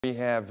We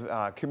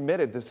have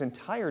committed this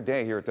entire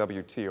day here at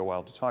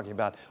WTOL to talking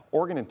about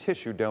organ and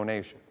tissue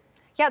donation.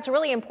 Yeah, it's a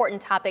really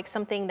important topic,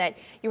 something that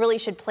you really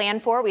should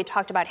plan for. We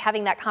talked about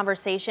having that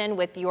conversation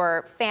with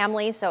your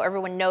family so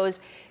everyone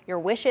knows your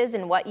wishes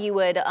and what you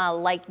would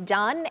like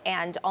done.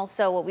 And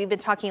also, we've been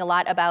talking a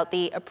lot about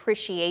the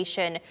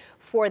appreciation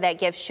for that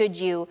gift should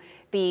you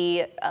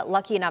be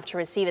lucky enough to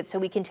receive it. So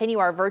we continue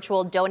our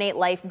virtual Donate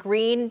Life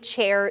Green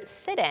Chair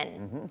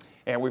Sit-In.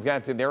 And we've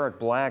got Donerik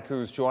Black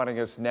who's joining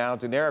us now.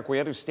 Donerik, we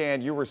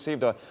understand you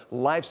received a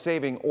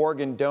life-saving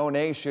organ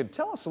donation.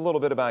 Tell us a little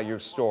bit about your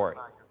story.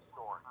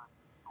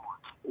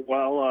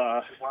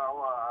 Well,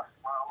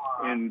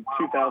 in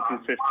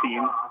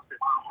 2015,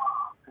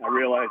 I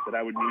realized that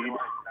I would need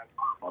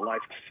a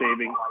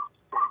life-saving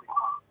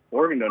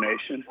organ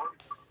donation,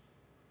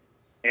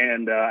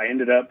 and I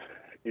ended up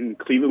in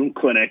Cleveland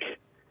Clinic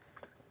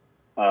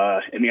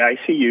in the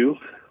ICU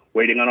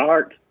waiting on a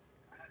heart.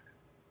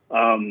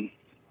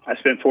 I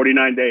spent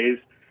 49 days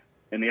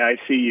in the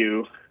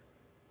ICU,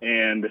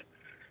 and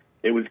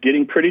it was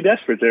getting pretty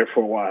desperate there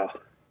for a while.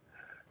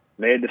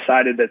 They had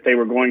decided that they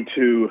were going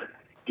to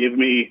give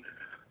me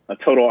a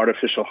total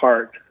artificial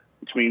heart,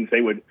 which means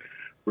they would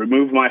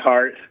remove my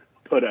heart,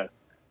 put a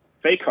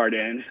fake heart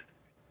in,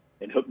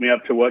 and hook me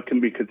up to what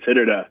can be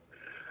considered a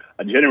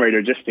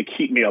generator just to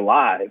keep me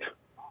alive,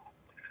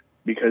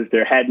 because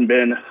there hadn't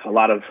been a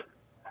lot of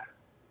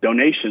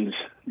donations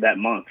that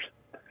month.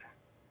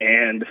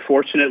 And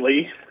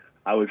fortunately,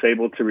 I was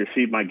able to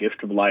receive my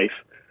gift of life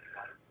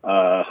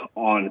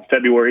on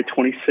February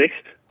 26th,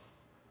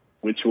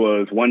 which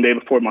was one day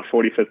before my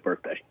 45th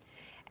birthday.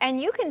 And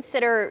you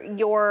consider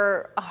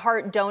your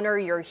heart donor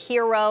your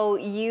hero.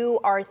 You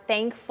are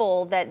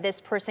thankful that this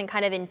person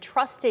kind of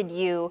entrusted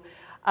you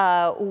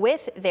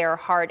with their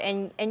heart,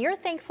 and you're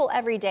thankful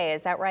every day,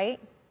 is that right?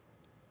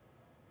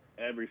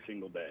 Every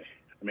single day.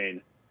 I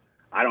mean,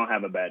 I don't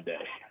have a bad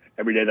day.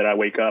 Every day that I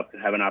wake up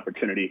and have an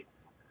opportunity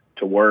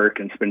to work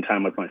and spend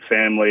time with my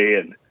family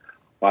and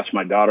watch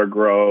my daughter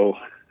grow,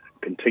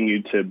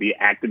 continue to be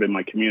active in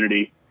my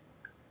community,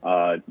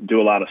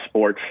 do a lot of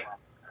sports,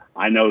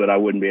 I know that I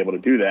wouldn't be able to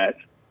do that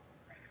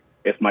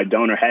if my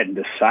donor hadn't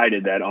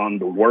decided that on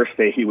the worst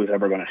day he was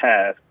ever going to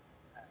have,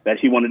 that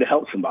he wanted to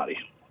help somebody.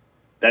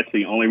 That's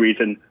the only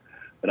reason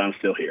that I'm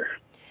still here.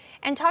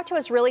 And talk to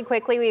us really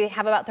quickly, we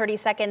have about 30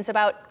 seconds,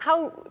 about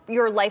how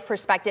your life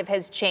perspective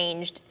has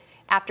changed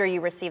after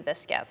you received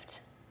this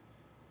gift.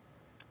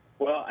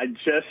 Well,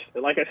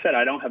 like I said,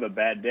 I don't have a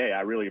bad day.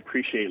 I really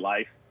appreciate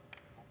life.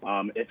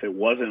 If it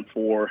wasn't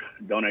for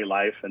Donate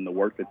Life and the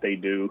work that they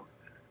do,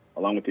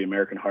 along with the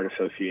American Heart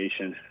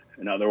Association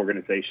and other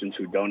organizations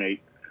who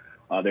donate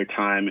their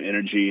time,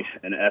 energy,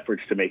 and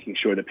efforts to making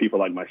sure that people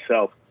like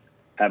myself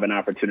have an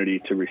opportunity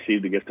to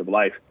receive the gift of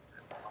life,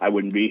 I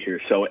wouldn't be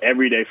here. So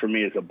every day for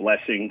me is a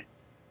blessing,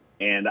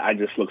 and I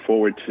just look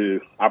forward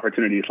to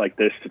opportunities like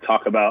this to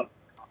talk about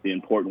the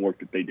important work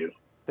that they do.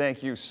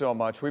 Thank you so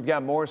much. We've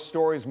got more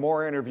stories,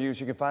 more interviews.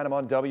 You can find them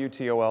on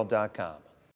WTOL.com.